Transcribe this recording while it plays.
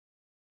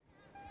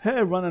Hey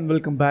everyone and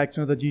welcome back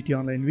to another GT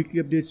Online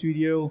weekly updates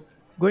video.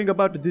 Going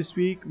about to this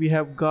week, we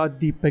have got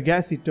the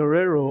Pegasi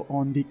Torero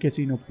on the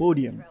casino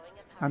podium.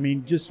 I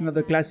mean, just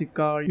another classic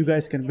car. You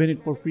guys can win it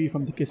for free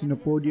from the casino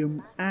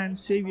podium and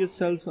save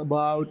yourselves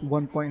about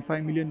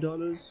 $1.5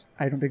 million.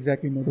 I don't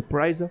exactly know the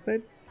price of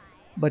it,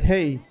 but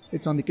hey,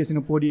 it's on the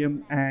casino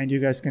podium and you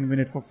guys can win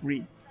it for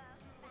free.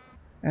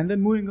 And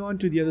then moving on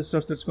to the other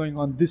stuff that's going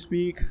on this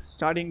week,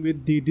 starting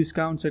with the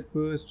discounts at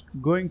first.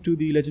 Going to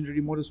the Legendary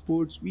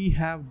Motorsports, we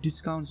have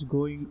discounts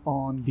going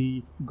on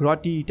the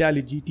Grotti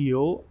Italy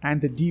GTO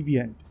and the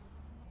Deviant.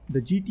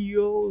 The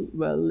GTO,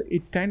 well,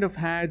 it kind of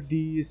had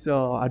these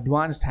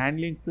advanced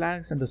handling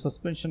flags and the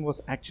suspension was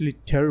actually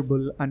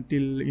terrible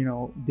until,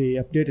 they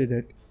updated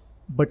it.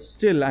 But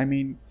still, I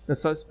mean, the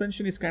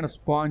suspension is kind of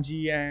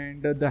spongy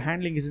and the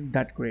handling isn't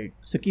that great.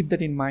 So keep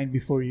that in mind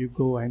before you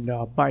go and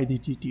buy the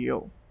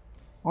GTO.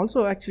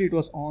 Also, actually, it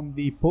was on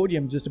the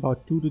podium just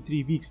about 2 to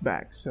 3 weeks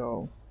back,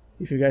 so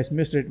if you guys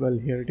missed it, well,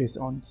 here it is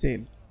on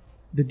sale.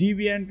 The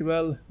Deviant,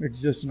 well,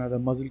 it's just another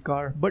muscle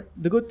car, but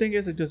the good thing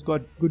is it just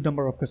got good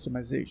number of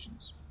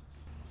customizations.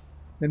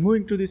 Then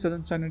moving to the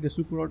Southern Sun and the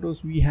Super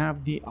Autos, we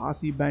have the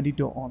RC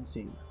Bandito on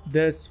sale.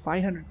 There's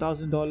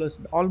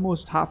 $500,000,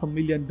 almost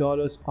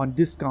 $500,000 on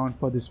discount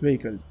for this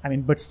vehicle. I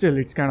mean, but still,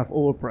 it's kind of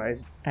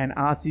overpriced. An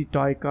RC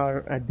toy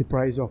car at the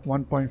price of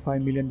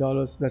 $1.5 million,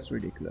 that's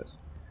ridiculous.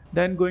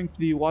 Then going to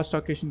the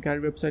Watchdog Cash and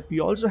Carry website, we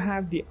also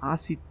have the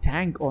RC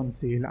Tank on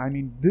sale. I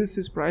mean, this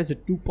is priced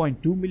at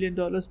 $2.2 million,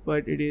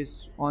 but it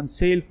is on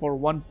sale for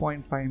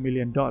 $1.5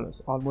 million,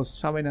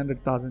 almost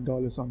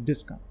 $700,000 on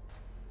discount.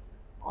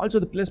 Also,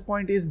 the plus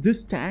point is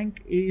this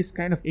tank is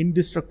kind of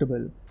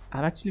indestructible.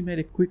 I've actually made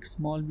a quick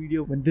small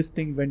video when this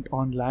thing went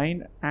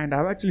online, and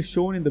I've actually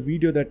shown in the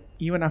video that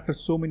even after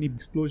so many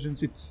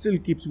explosions, it still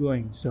keeps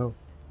going. So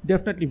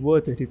definitely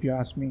worth it if you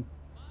ask me.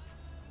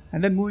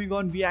 And then moving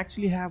on, we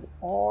actually have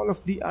all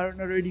of the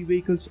arena ready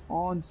vehicles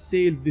on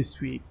sale this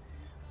week.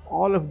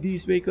 All of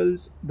these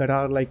vehicles that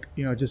are like,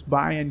 just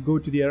buy and go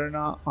to the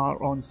arena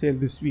are on sale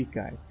this week,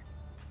 guys.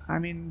 I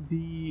mean,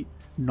 the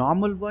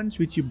normal ones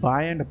which you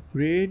buy and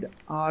upgrade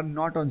are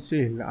not on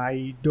sale.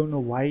 I don't know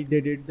why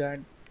they did that,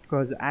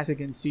 because as you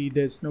can see,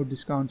 there's no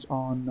discounts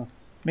on.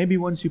 Maybe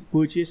once you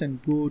purchase and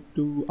go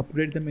to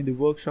upgrade them in the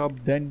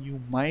workshop, then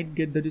you might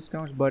get the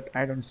discounts, but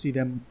I don't see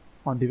them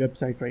on the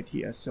website right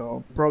here.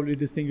 So probably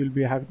this thing you'll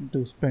be having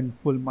to spend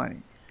full money.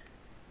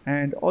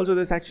 And also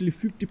there's actually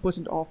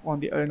 50% off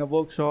on the arena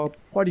workshop,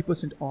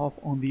 40% off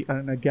on the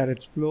arena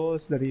garage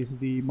floors, that is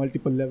the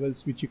multiple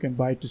levels which you can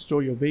buy to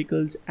store your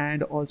vehicles,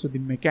 and also the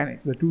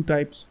mechanics, the 2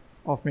 types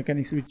of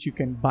mechanics which you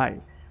can buy.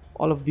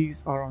 All of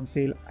these are on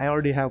sale. I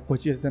already have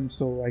purchased them,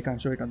 so I can't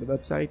show it on the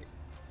website.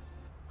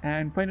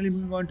 And finally,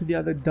 moving on to the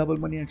other double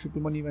money and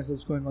triple money events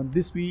that's going on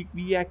this week,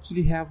 we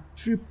actually have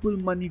triple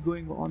money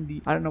going on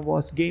the Arena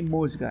Wars game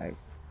modes,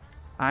 guys.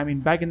 I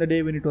mean, back in the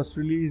day when it was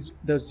released,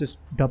 there was just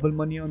double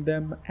money on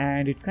them,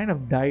 and it kind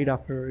of died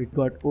after it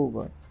got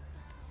over.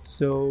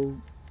 So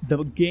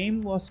the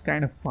game was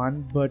kind of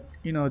fun, but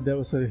there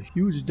was a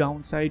huge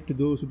downside to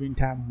those who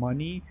didn't have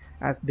money,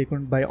 as they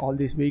couldn't buy all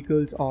these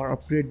vehicles or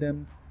upgrade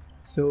them.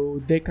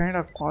 So they kind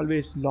of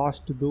always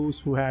lost to those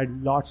who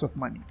had lots of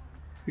money.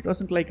 It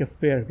wasn't like a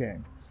fair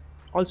game.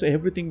 Also,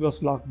 everything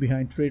was locked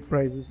behind trade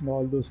prices and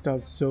all those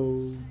stuff,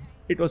 so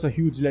it was a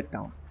huge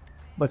letdown.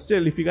 But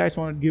still, if you guys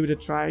want to give it a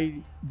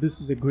try, this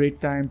is a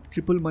great time.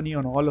 Triple money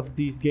on all of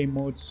these game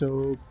modes,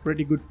 so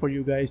pretty good for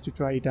you guys to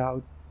try it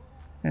out.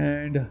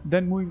 And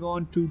then moving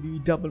on to the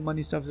double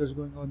money stuff that's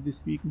going on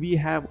this week, we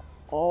have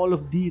all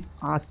of these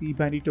RC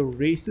Bandito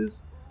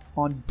races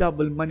on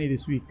double money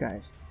this week,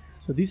 guys.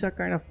 So these are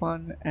kind of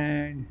fun,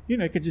 and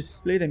you can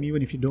just play them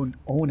even if you don't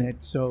own it.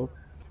 So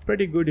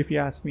pretty good if you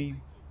ask me.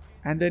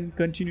 And then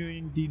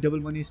continuing the double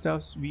money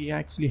stuffs, we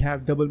actually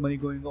have double money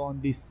going on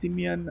the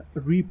Simeon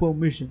repo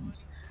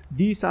missions.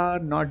 These are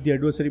not the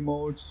adversary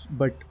modes,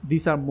 but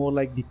these are more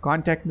like the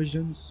contact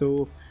missions.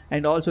 So,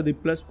 and also the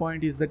plus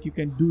point is that you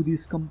can do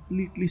this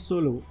completely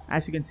solo.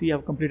 As you can see,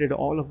 I've completed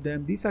all of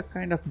them. These are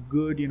kind of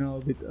good,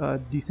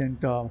 with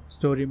decent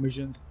story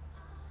missions.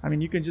 I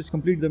mean, you can just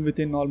complete them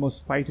within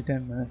almost 5 to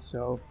 10 minutes.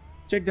 So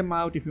check them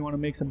out if you want to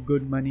make some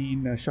good money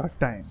in a short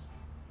time.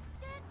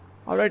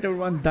 Alright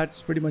everyone,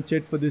 that's pretty much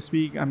it for this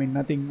week. I mean,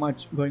 nothing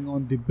much going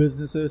on the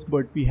businesses,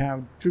 but we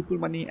have triple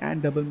money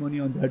and double money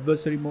on the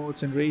adversary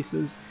modes and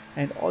races,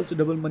 and also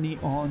double money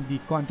on the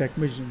contact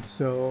missions.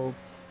 So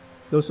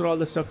those are all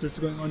the stuff that's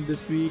going on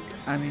this week.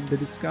 I mean, the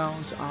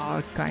discounts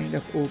are kind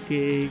of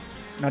okay,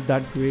 not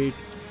that great.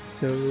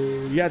 So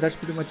yeah, that's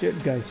pretty much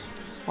it, guys.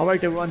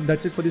 Alright everyone,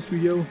 that's it for this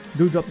video.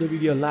 Do drop the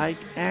video a like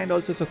and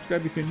also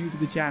subscribe if you're new to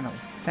the channel.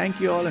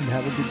 Thank you all and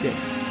have a good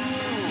day.